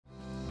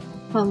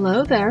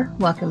Hello there,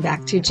 welcome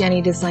back to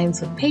Jennie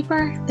Designs with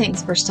Paper.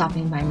 Thanks for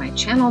stopping by my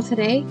channel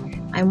today.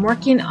 I'm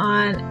working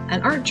on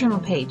an art journal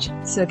page,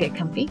 so get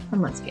comfy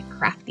and let's get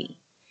crafty.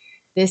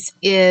 This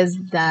is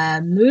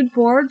the mood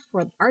board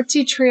for the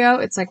Artsy trio.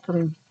 It's like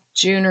from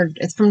June, or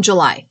it's from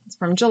July. It's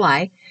from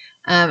July.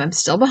 I'm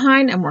still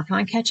behind, I'm working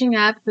on catching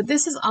up, but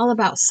this is all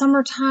about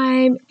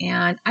summertime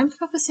and I'm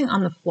focusing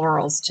on the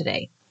florals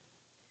today.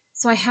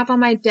 So I have on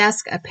my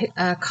desk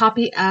a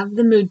copy of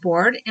the mood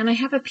board, and I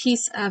have a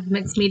piece of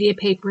mixed media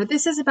paper.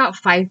 This is about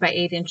 5 by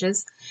 8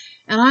 inches,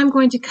 and I'm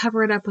going to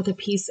cover it up with a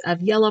piece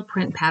of yellow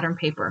print pattern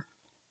paper.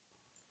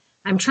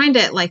 I'm trying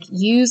to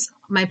use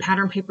my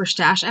pattern paper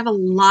stash. I have a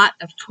lot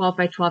of 12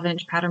 by 12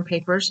 inch pattern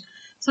papers,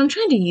 so I'm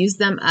trying to use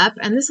them up,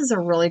 and this is a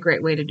really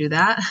great way to do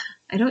that.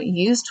 I don't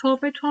use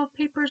 12 by 12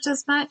 papers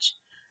as much.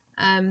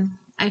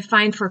 I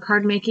find for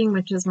card making,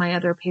 which is my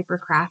other paper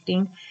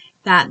crafting,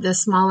 that the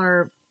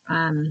smaller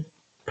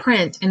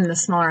print in the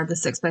smaller of the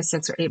 6 by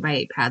 6 or 8 by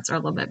 8 pads are a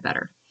little bit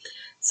better.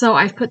 So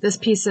I've put this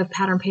piece of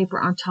pattern paper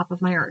on top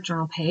of my art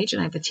journal page,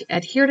 and I've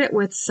adhered it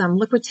with some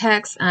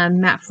Liquitex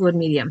matte fluid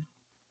medium.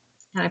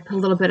 And I put a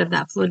little bit of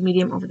that fluid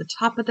medium over the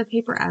top of the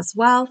paper as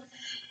well.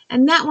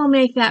 And that will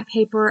make that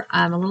paper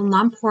a little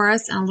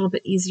non-porous and a little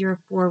bit easier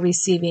for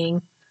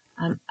receiving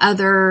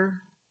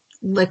other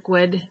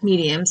liquid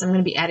mediums. I'm going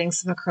to be adding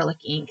some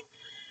acrylic ink.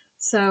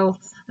 So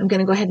I'm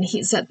going to go ahead and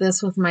heat set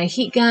this with my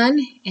heat gun,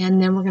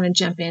 and then we're going to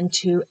jump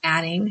into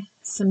adding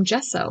some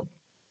gesso.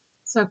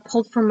 So I've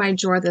pulled from my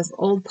drawer this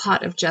old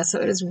pot of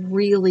gesso. It is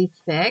really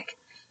thick.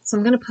 So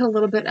I'm going to put a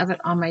little bit of it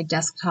on my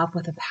desktop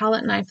with a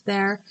palette knife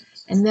there,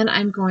 and then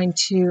I'm going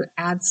to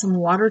add some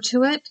water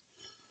to it.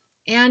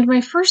 And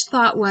my first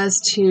thought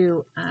was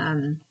to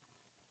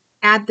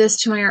add this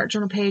to my art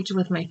journal page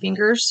with my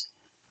fingers,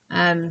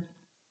 and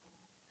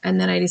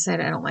then I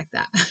decided I don't like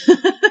that.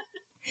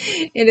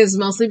 It is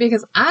mostly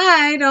because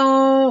I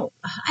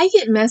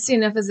get messy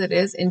enough as it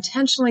is.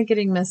 Intentionally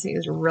getting messy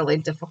is really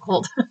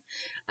difficult.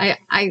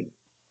 I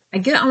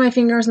get it on my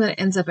fingers and then it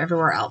ends up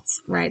everywhere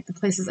else, right? The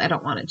places I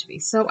don't want it to be.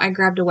 So I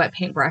grabbed a wet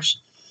paintbrush,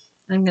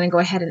 and I'm going to go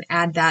ahead and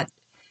add that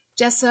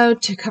gesso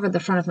to cover the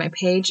front of my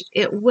page.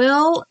 It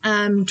will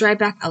dry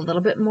back a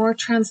little bit more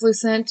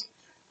translucent.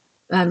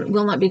 It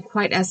will not be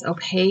quite as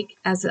opaque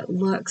as it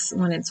looks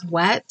when it's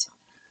wet.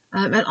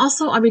 And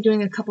also I'll be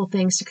doing a couple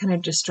things to kind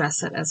of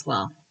distress it as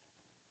well.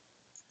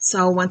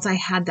 So once I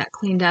had that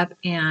cleaned up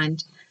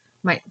and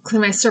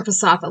clean my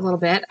surface off a little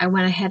bit, I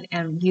went ahead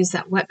and used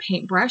that wet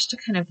paintbrush to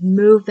kind of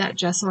move that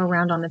gesso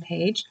around on the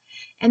page.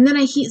 And then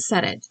I heat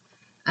set it.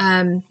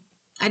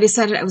 I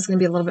decided I was going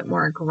to be a little bit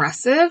more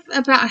aggressive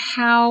about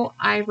how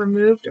I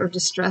removed or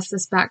distressed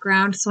this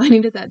background. So I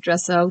needed that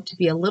gesso to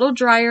be a little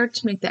drier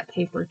to make that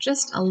paper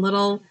just a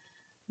little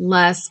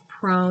less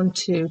prone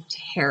to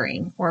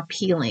tearing or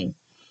peeling.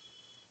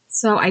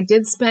 So I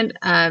did spend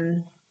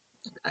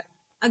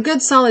a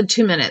good solid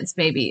 2 minutes,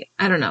 maybe.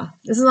 I don't know.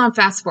 This is on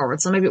fast forward,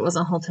 so maybe it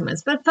wasn't a whole 2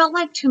 minutes, but it felt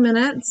like 2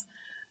 minutes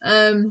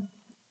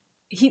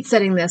heat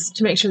setting this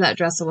to make sure that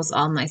gesso was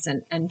all nice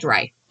and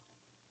dry.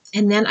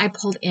 And then I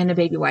pulled in a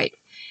baby wipe,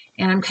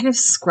 and I'm kind of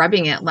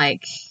scrubbing it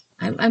like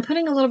I'm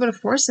putting a little bit of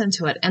force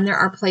into it. And there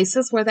are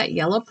places where that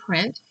yellow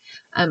print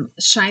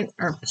shines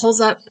or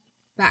pulls up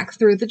back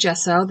through the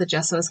gesso. The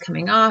gesso is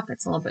coming off.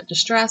 It's a little bit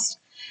distressed.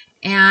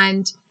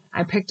 And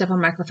I picked up a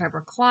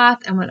microfiber cloth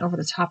and went over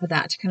the top of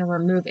that to kind of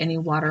remove any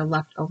water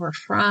left over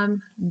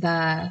from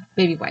the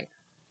baby wipe.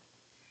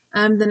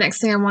 The next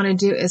thing I want to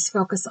do is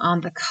focus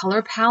on the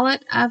color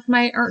palette of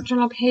my art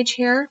journal page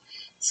here.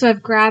 So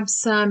I've grabbed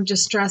some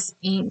distress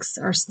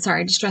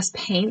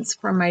paints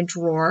from my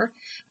drawer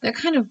that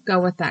kind of go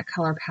with that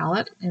color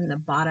palette in the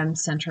bottom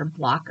center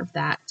block of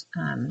that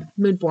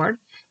mood board.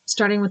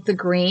 Starting with the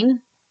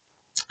green,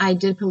 I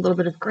did put a little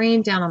bit of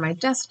green down on my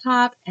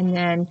desktop, and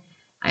then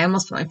I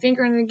almost put my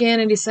finger in it again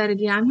and decided,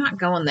 yeah, I'm not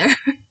going there.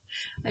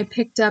 I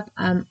picked up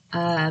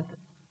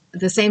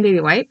the same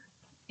baby wipe,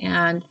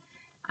 and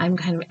I'm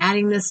kind of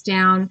adding this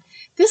down.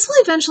 This will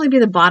eventually be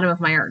the bottom of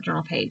my art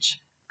journal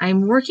page.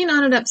 I'm working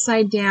on it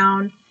upside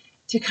down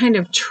to kind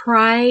of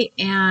try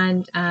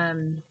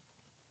and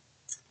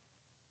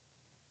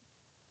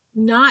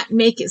not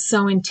make it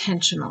so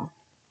intentional,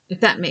 if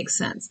that makes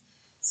sense.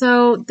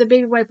 So the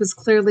baby wipe was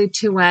clearly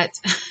too wet,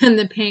 and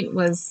the paint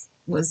was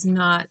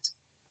not...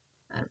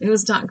 it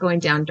was not going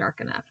down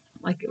dark enough.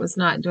 Like, it was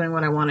not doing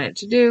what I wanted it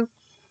to do.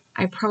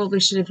 I probably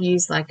should have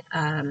used like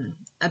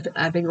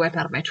a baby wipe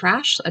out of my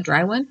trash, a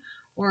dry one,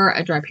 or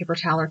a dry paper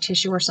towel or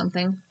tissue or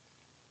something.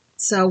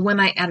 So when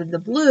I added the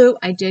blue,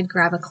 I did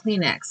grab a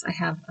Kleenex. I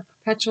have a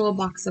perpetual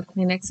box of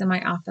Kleenex in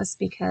my office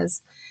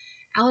because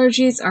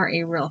allergies are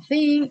a real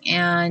thing.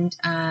 And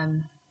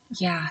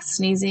yeah,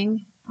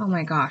 sneezing. Oh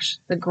my gosh.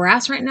 The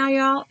grass right now,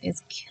 y'all,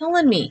 is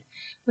killing me.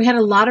 We had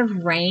a lot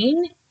of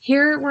rain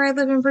here where I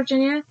live in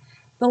Virginia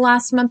the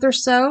last month or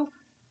so,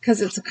 because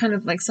it's kind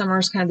of like summer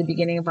is kind of the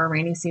beginning of our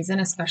rainy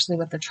season, especially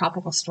with the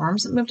tropical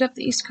storms that moved up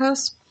the East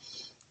Coast.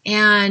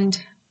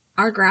 And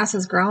our grass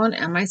is growing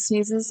and my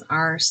sneezes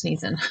are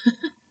sneezing.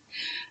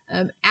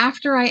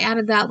 After I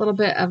added that little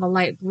bit of a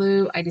light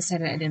blue, I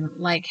decided I didn't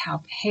like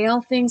how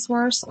pale things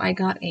were, so I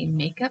got a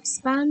makeup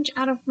sponge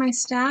out of my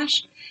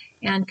stash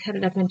and cut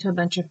it up into a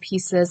bunch of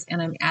pieces,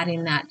 and I'm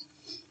adding that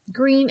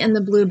green and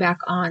the blue back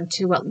on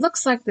to what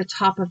looks like the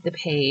top of the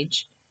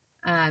page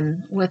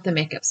with the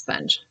makeup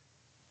sponge.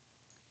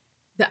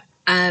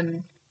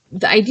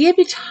 The idea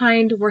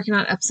behind working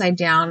on upside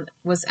down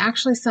was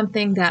actually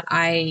something that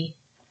I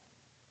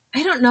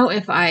don't know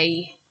if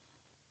I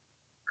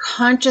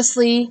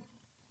consciously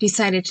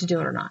decided to do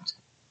it or not.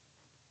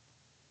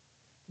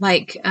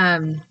 Like,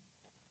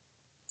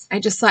 I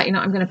just thought, you know,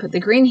 I'm going to put the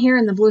green here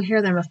and the blue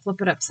here, then I'm going to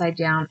flip it upside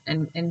down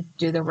and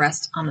do the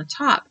rest on the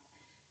top.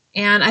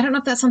 And I don't know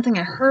if that's something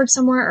I heard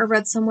somewhere or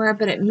read somewhere,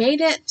 but it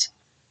made it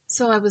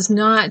so I was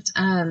not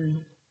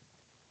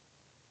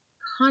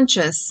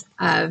conscious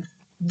of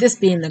this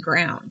being the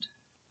ground.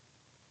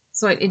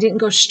 So it didn't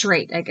go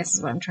straight, I guess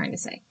is what I'm trying to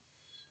say.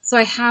 So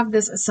I have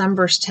this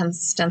sunburst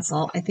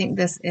stencil. I think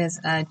this is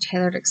a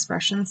Tailored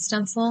Expression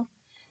stencil.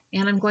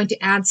 And I'm going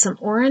to add some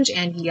orange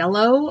and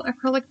yellow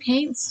acrylic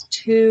paints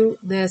to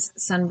this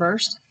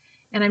sunburst.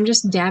 And I'm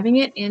just dabbing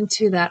it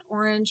into that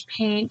orange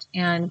paint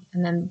and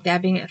then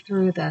dabbing it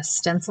through the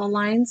stencil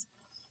lines.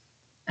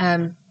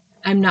 I'm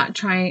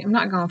not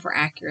going for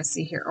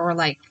accuracy here, or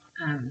like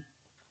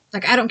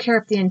I don't care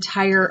if the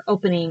entire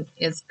opening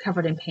is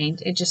covered in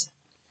paint. It just,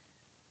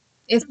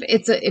 if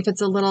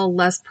it's a little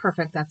less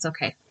perfect, that's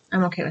okay.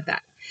 I'm okay with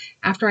that.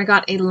 After I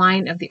got a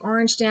line of the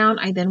orange down,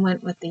 I then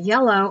went with the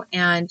yellow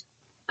and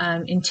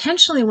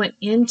intentionally went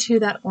into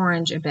that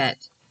orange a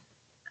bit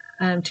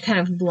to kind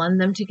of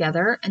blend them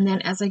together. And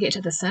then as I get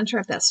to the center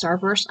of that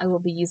starburst, I will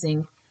be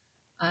using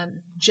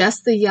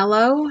just the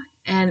yellow,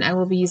 and I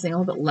will be using a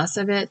little bit less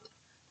of it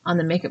on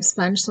the makeup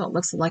sponge, so it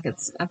looks like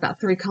I've got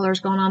 3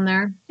 colors going on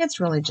there. It's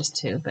really just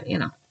 2, but you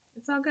know,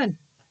 it's all good.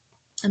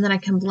 And then I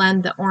can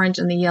blend the orange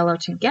and the yellow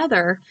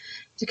together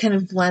to kind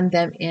of blend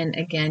them in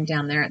again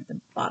down there at the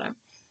bottom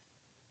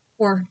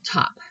or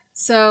top.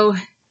 So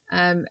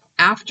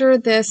after I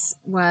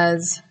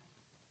was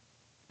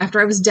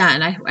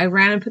done, I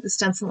ran and put the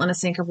stencil in a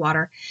sink of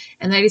water,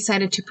 and I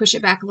decided to push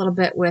it back a little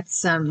bit with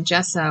some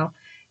gesso.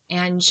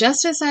 And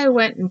just as I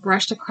went and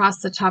brushed across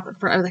the top,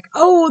 I was like,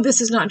 oh,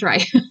 this is not dry.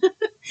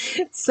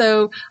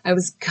 So I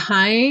was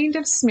kind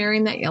of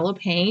smearing that yellow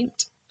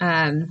paint.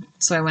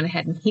 So I went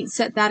ahead and heat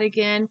set that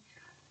again.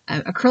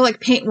 Acrylic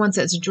paint, once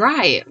it's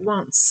dry, it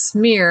won't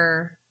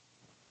smear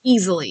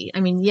easily.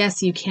 I mean,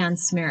 yes, you can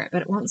smear it,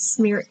 but it won't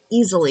smear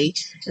easily,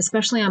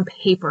 especially on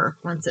paper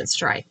once it's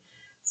dry.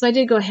 So I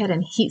did go ahead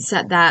and heat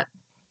set that.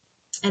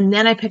 And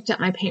then I picked up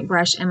my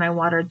paintbrush and my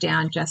watered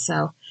down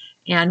gesso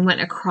and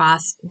went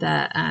across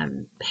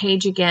the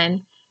page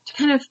again to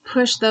kind of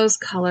push those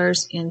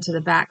colors into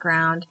the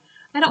background.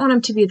 I don't want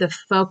them to be the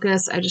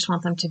focus. I just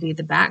want them to be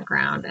the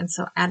background. And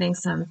so adding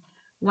some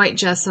white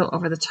gesso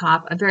over the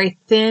top, a very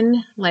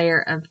thin layer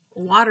of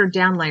watered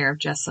down layer of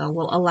gesso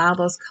will allow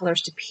those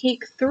colors to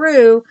peek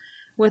through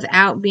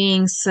without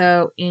being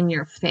so in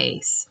your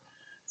face.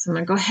 So I'm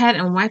going to go ahead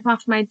and wipe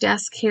off my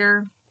desk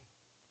here.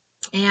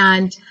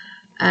 And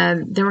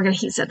then we're going to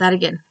heat set that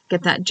again.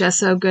 Get that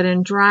gesso good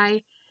and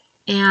dry.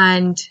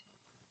 And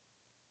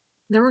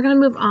then we're going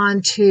to move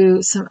on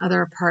to some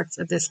other parts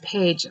of this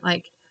page.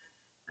 Like,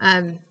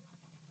 have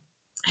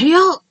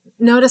y'all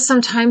noticed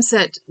sometimes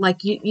that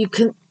like you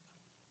can,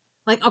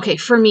 like, okay,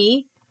 for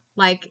me,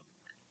 like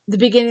the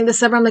beginning of the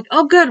summer, I'm like,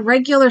 oh good,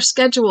 regular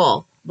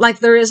schedule. Like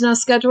there is no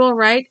schedule,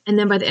 right? And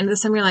then by the end of the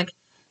summer, you're like,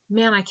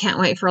 man, I can't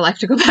wait for life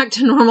to go back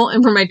to normal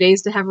and for my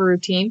days to have a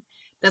routine.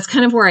 That's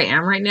kind of where I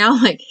am right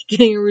now, like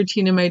getting a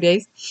routine in my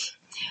days.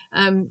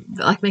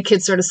 Like my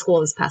kids started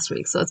school this past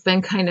week, so it's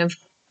been kind of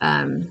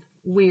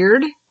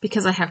weird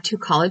because I have 2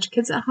 college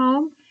kids at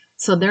home.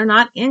 So they're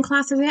not in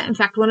classes yet. In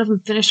fact, one of them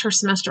finished her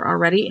semester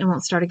already and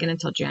won't start again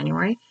until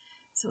January.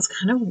 So it's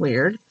kind of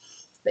weird.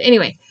 But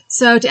anyway,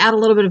 so to add a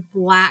little bit of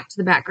black to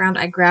the background,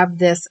 I grabbed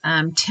this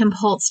Tim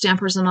Holtz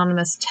Stampers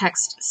Anonymous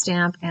text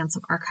stamp and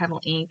some archival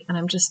ink. And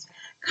I'm just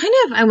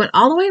I went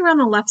all the way around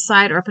the left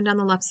side or up and down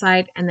the left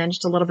side and then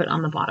just a little bit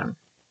on the bottom.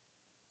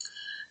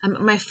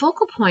 My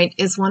focal point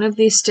is one of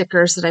these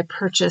stickers that I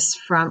purchased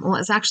from, well,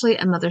 it's actually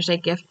a Mother's Day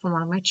gift from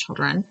one of my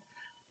children.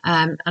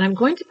 And I'm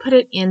going to put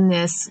it in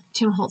this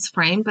Tim Holtz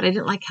frame, but I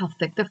didn't like how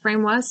thick the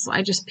frame was. So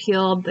I just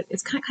peeled,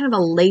 it's kind of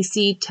a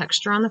lacy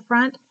texture on the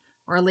front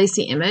or a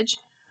lacy image.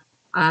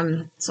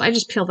 So I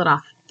just peeled it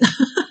off.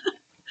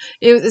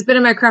 It's been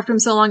in my craft room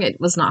so long, it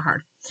was not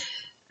hard.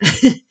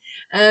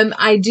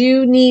 I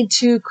do need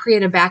to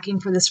create a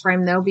backing for this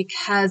frame though,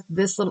 because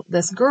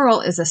this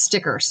girl is a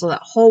sticker. So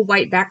that whole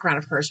white background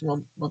of hers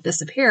will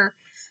disappear.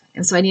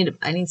 And so I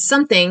need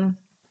something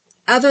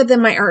other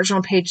than my art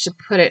journal page to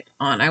put it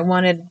on. I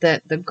wanted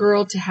the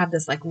girl to have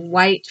this like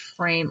white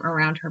frame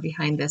around her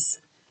behind this,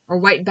 or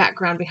white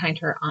background behind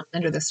her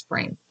under this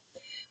frame.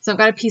 So I've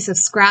got a piece of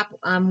scrap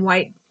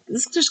white,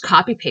 this is just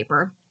copy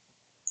paper,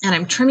 and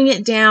I'm trimming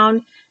it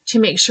down to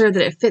make sure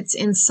that it fits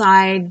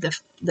inside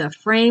the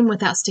frame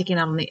without sticking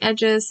out on the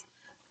edges.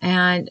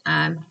 And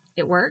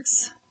it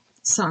works.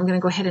 So I'm going to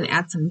go ahead and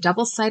add some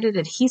double-sided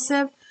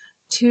adhesive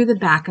to the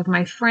back of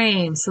my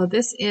frame. So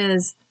this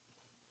is,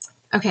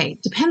 okay,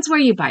 depends where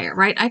you buy it,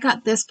 right? I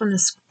got this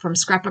from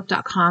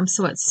scrapbook.com,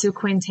 so it's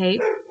sequin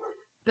tape.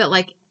 But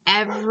like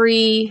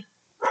every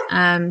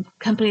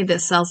company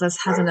that sells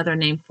this has another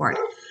name for it.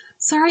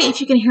 Sorry if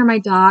you can hear my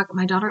dog.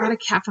 My daughter got a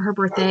cat for her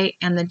birthday,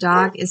 and the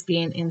dog is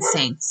being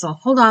insane. So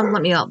hold on,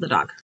 let me out the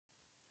dog.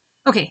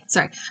 Okay,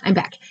 sorry, I'm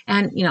back.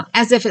 And, you know,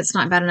 as if it's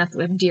not bad enough that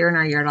we have deer in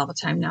our yard all the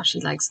time. Now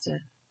she likes to,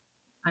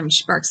 I mean,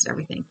 she barks at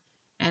everything.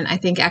 And I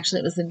think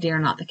actually it was the deer,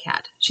 not the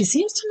cat. She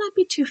seems to not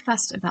be too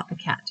fussed about the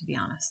cat, to be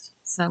honest.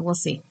 So we'll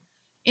see.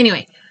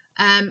 Anyway,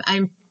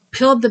 I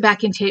peeled the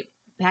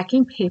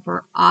backing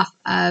paper off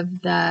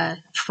of the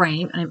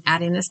frame, and I'm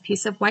adding this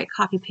piece of white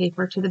copy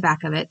paper to the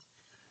back of it.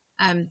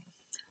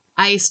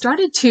 I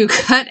started to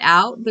cut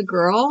out the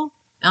girl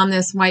on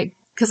this white,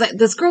 because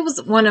this girl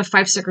was one of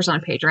 5 stickers on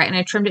a page, right? And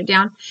I trimmed it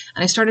down,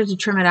 and I started to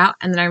trim it out,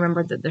 and then I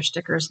remembered that they're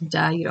stickers.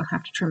 Duh, you don't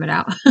have to trim it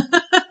out.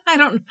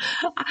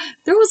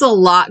 There was a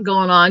lot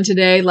going on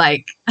today.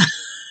 Like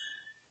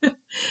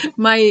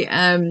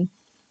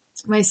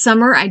my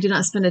summer, I did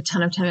not spend a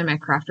ton of time in my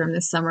craft room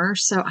this summer,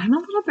 so I'm a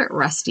little bit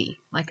rusty.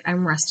 Like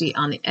I'm rusty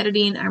on the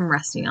editing, I'm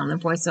rusty on the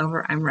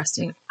voiceover, I'm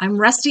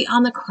rusty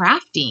on the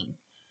crafting.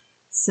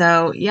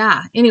 So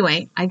yeah,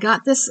 anyway, I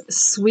got this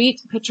sweet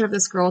picture of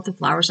this girl with the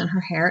flowers in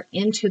her hair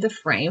into the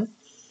frame,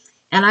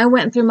 and I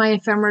went through my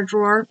ephemera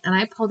drawer and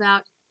I pulled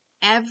out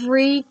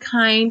every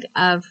kind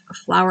of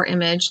flower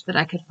image that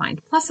I could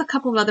find, plus a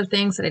couple of other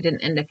things that I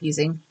didn't end up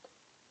using.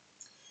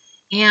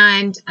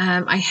 And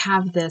I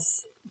have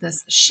this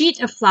sheet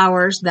of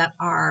flowers that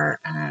are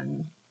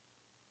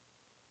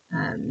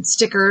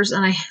stickers,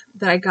 and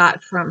that I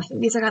got from,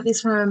 I got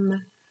these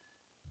from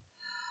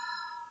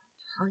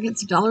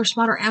Target's Dollar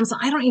Spot or Amazon.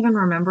 I don't even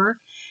remember. And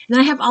then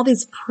I have all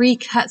these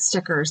pre-cut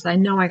stickers that I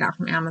know I got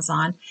from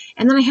Amazon.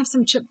 And then I have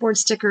some chipboard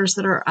stickers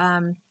that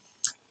are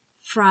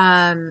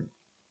from,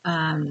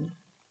 oh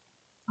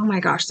my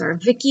gosh, they're a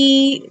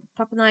Vicky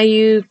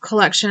Papanayu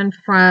collection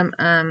from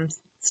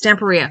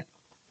Stamperia.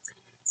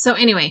 So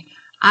anyway,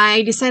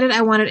 I decided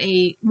I wanted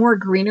a more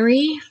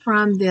greenery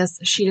from this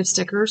sheet of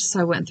stickers. So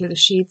I went through the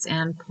sheets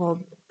and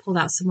pulled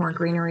out some more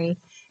greenery.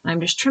 And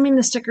I'm just trimming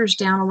the stickers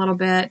down a little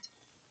bit.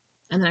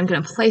 And then I'm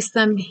going to place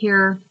them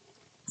here.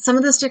 Some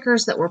of the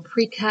stickers that were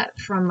pre-cut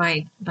from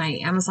my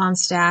Amazon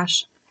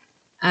stash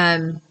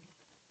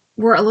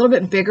were a little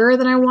bit bigger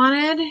than I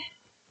wanted.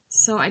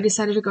 So I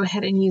decided to go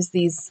ahead and use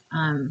these,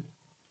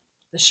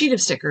 the sheet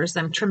of stickers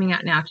that I'm trimming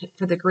out now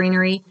for the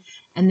greenery,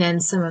 and then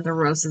some of the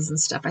roses and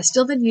stuff. I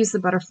still did use the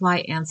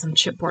butterfly and some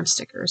chipboard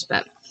stickers,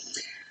 but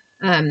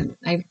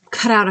I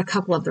cut out a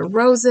couple of the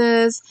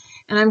roses,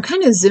 and I'm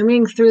kind of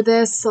zooming through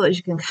this so that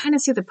you can kind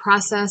of see the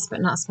process, but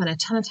not spend a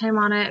ton of time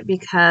on it,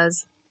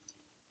 because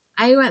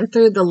I went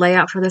through the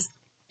layout for this.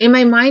 In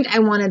my mind, I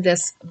wanted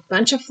this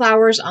bunch of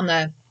flowers on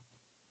the,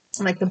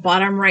 like the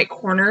bottom right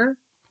corner,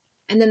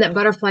 and then that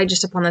butterfly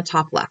just up on the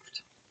top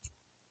left.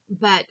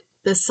 But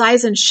the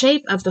size and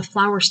shape of the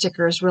flower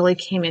stickers really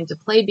came into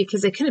play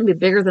because they couldn't be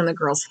bigger than the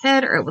girl's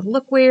head or it would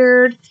look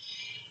weird.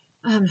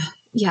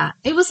 Yeah,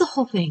 it was a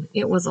whole thing.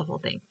 It was a whole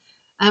thing.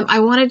 I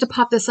wanted to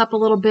pop this up a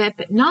little bit,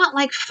 but not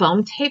like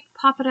foam tape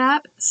pop it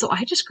up. So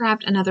I just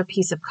grabbed another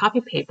piece of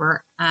copy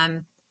paper,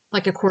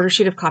 like a quarter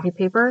sheet of copy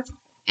paper,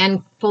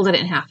 and folded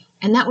it in half.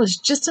 And that was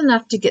just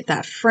enough to get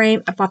that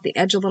frame up off the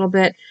edge a little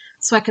bit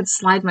so I could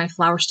slide my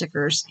flower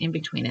stickers in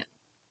between it,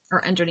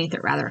 or underneath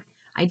it rather.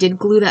 I did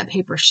glue that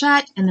paper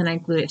shut, and then I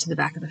glued it to the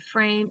back of the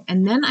frame.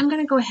 And then I'm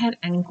going to go ahead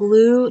and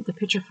glue the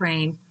picture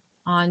frame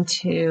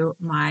onto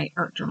my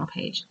art journal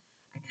page.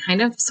 I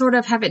kind of sort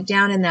of have it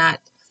down in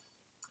that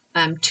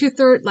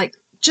 2/3, like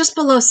just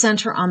below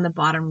center on the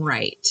bottom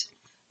right.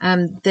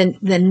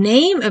 The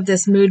name of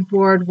this mood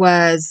board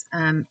was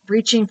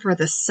Reaching for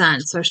the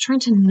Sun. So I was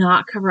trying to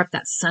not cover up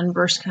that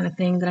sunburst kind of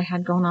thing that I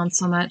had going on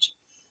so much.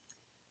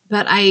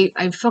 But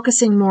I'm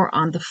focusing more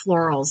on the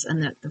florals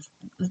and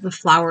the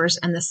flowers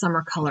and the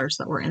summer colors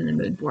that were in the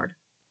mood board.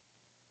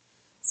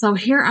 So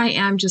here I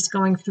am just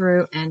going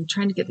through and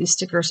trying to get these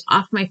stickers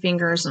off my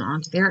fingers and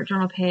onto the art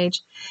journal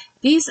page.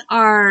 These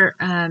are,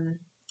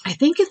 I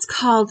think it's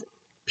called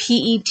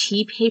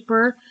PET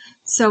paper.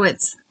 So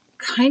it's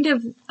kind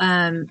of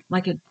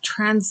like a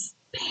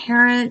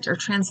transparent or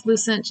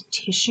translucent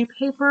tissue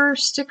paper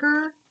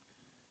sticker.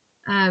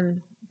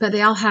 But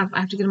they all have,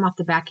 I have to get them off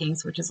the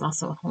backings, which is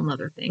also a whole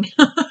nother thing.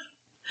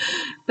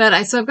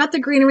 But so I've got the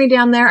greenery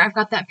down there. I've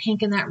got that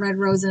pink and that red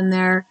rose in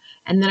there.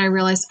 And then I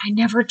realized I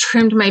never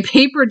trimmed my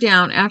paper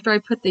down after I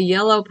put the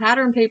yellow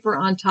pattern paper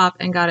on top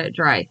and got it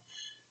dry.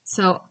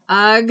 So,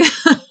 ugh.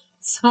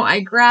 So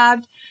I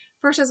grabbed,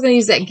 first I was going to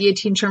use that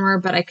guillotine trimmer,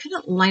 but I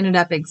couldn't line it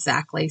up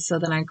exactly. So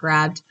then I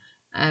grabbed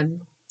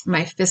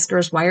my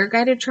Fisker's wire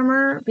guided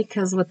trimmer,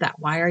 because with that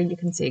wire, you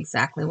can see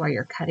exactly where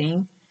you're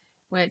cutting,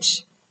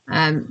 which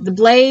the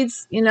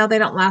blades, you know, they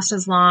don't last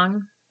as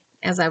long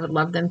as I would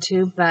love them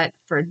to, but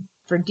for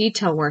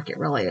detail work, it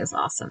really is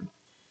awesome.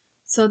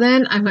 So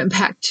then I went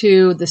back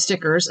to the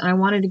stickers, and I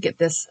wanted to get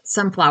this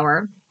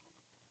sunflower.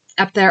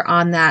 up there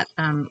on that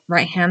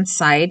right-hand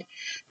side.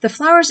 The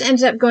flowers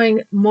ended up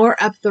going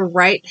more up the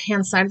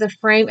right-hand side of the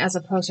frame as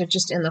opposed to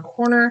just in the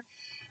corner,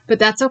 but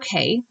that's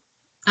okay.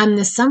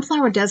 The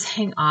sunflower does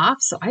hang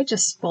off, so I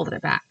just folded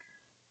it back.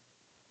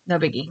 No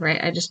biggie,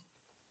 right? I just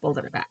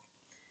folded it back.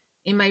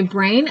 In my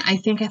brain, I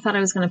think I thought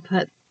I was going to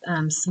put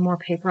some more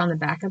paper on the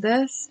back of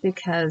this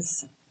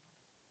because,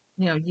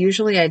 you know,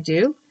 usually I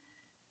do.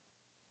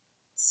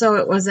 So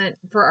it wasn't,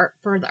 for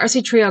the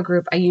Artsy Trio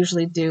group, I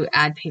usually do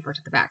add paper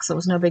to the back. So it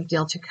was no big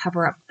deal to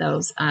cover up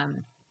those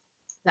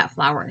that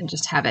flower and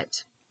just have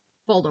it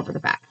fold over the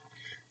back.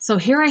 So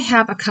here I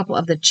have a couple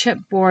of the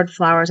chipboard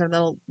flowers, a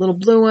little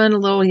blue one, a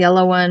little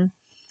yellow one,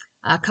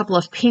 a couple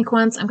of pink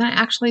ones. I'm going to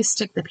actually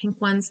stick the pink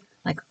ones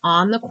like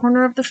on the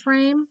corner of the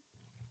frame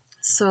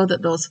so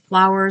that those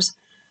flowers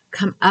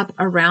come up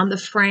around the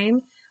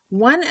frame.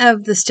 One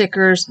of the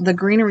stickers, the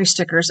greenery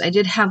stickers, I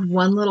did have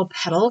one little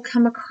petal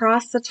come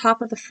across the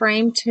top of the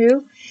frame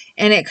too,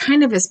 and it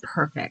kind of is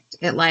perfect.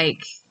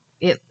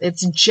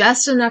 It's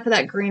just enough of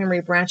that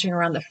greenery branching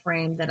around the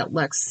frame that it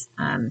looks,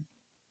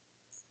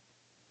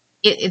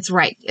 it's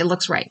right. It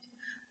looks right.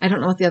 I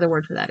don't know what the other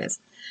word for that is.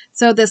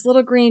 So this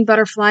little green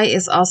butterfly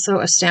is also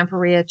a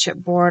Stamperia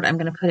chipboard. I'm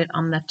going to put it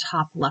on the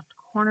top left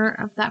corner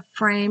of that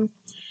frame.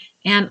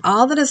 And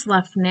all that is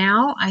left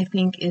now, I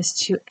think, is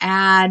to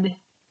add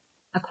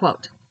a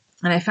quote.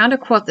 And I found a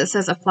quote that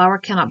says, "A flower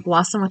cannot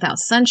blossom without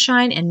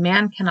sunshine, and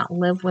man cannot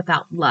live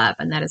without love."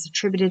 And that is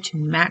attributed to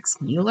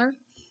Max Mueller.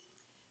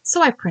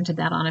 So I printed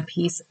that on a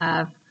piece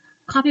of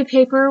copy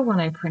paper when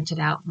I printed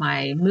out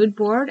my mood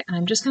board. And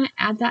I'm just going to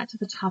add that to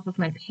the top of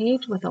my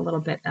page with a little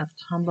bit of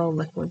Tombow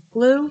liquid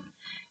glue.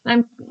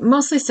 And I'm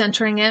mostly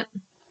centering it.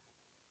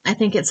 I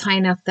think it's high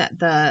enough that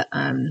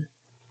the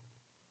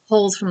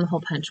holes from the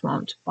hole punch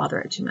won't bother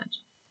it too much.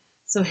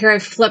 So here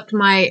I've flipped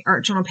my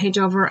art journal page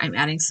over. I'm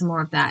adding some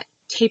more of that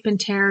tape and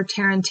tear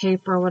and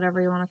tape, or whatever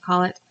you want to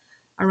call it,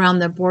 around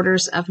the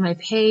borders of my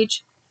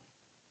page.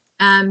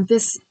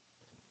 This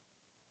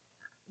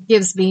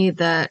gives me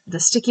the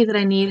sticky that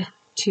I need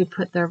to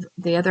put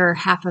the other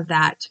half of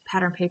that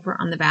pattern paper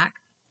on the back.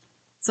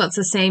 So it's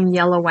the same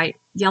yellow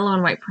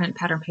and white print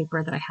pattern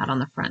paper that I had on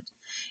the front.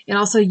 It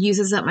also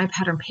uses up my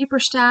pattern paper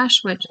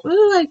stash, which, ooh,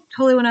 I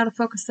totally went out of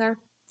focus there.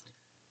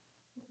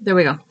 There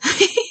we go.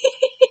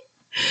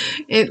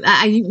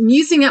 I'm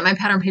using up my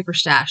pattern paper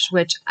stash,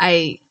 which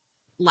I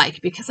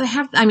like because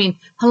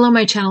hello,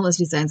 my channel is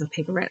Designs of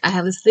Paper, right? I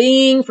have this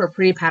thing for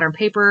pretty pattern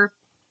paper,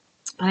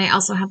 but I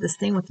also have this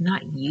thing with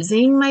not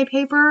using my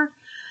paper.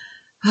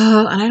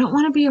 Oh, and I don't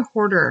want to be a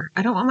hoarder.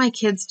 I don't want my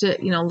kids to,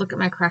 look at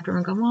my craft room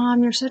and go,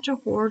 "Mom, you're such a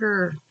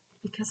hoarder,"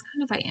 because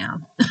kind of I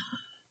am.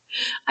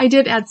 I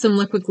did add some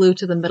liquid glue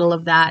to the middle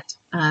of that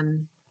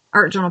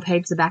art journal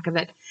page, the back of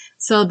it.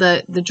 So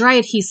the dry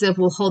adhesive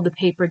will hold the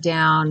paper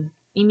down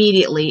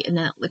immediately, and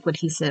then liquid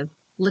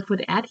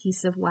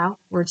adhesive, wow,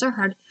 words are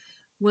hard,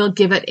 will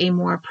give it a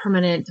more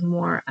permanent,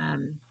 more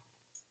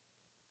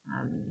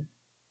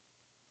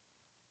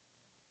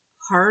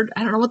hard,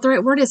 I don't know what the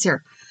right word is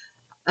here,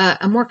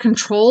 a more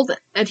controlled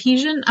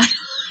adhesion.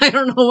 I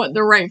don't know what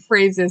the right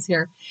phrase is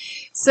here.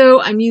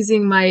 So I'm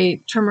using my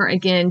trimmer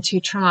again to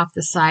trim off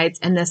the sides,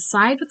 and the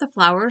side with the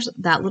flowers,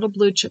 that little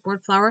blue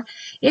chipboard flower,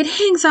 it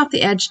hangs off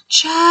the edge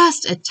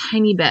just a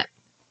tiny bit.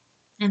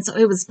 And so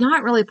it was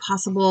not really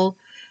possible.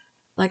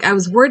 Like, I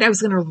was worried I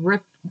was going to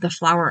rip the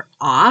flower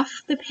off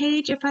the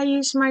page if I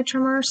used my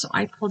trimmer. So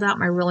I pulled out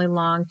my really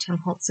long Tim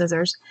Holtz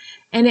scissors,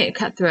 and it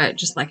cut through it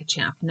just like a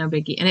champ. No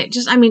biggie. And it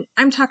just,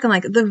 I'm talking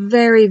like the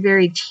very,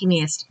 very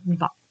teeniest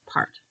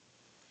part.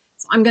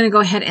 So I'm going to go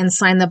ahead and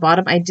sign the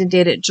bottom. I did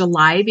date it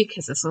July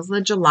because this was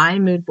the July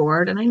mood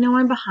board, and I know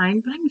I'm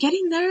behind, but I'm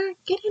getting there.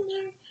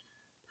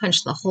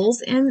 Punch the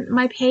holes in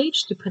my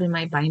page to put in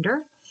my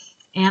binder,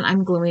 and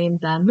I'm gluing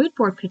the mood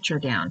board picture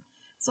down.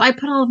 So I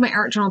put all of my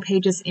art journal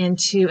pages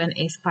into an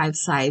A5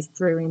 size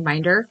 3-ring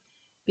binder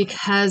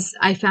because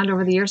I found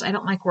over the years I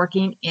don't like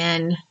working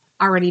in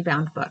already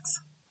bound books.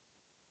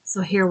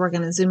 So here we're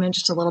going to zoom in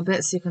just a little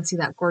bit so you can see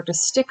that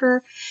gorgeous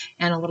sticker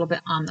and a little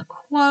bit on the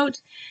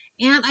quote.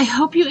 And I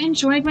hope you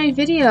enjoyed my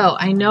video.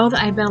 I know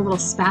that I've been a little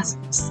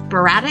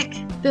sporadic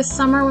this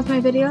summer with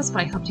my videos,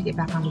 but I hope to get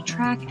back onto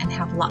track and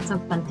have lots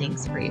of fun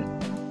things for you.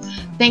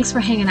 Thanks for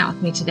hanging out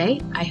with me today.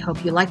 I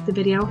hope you liked the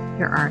video.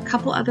 Here are a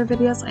couple other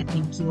videos I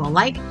think you will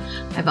like.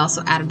 I've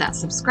also added that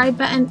subscribe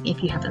button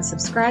if you haven't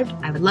subscribed.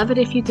 I would love it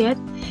if you did.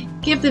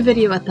 Give the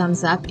video a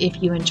thumbs up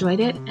if you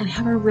enjoyed it, and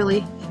have a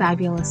really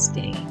fabulous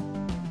day.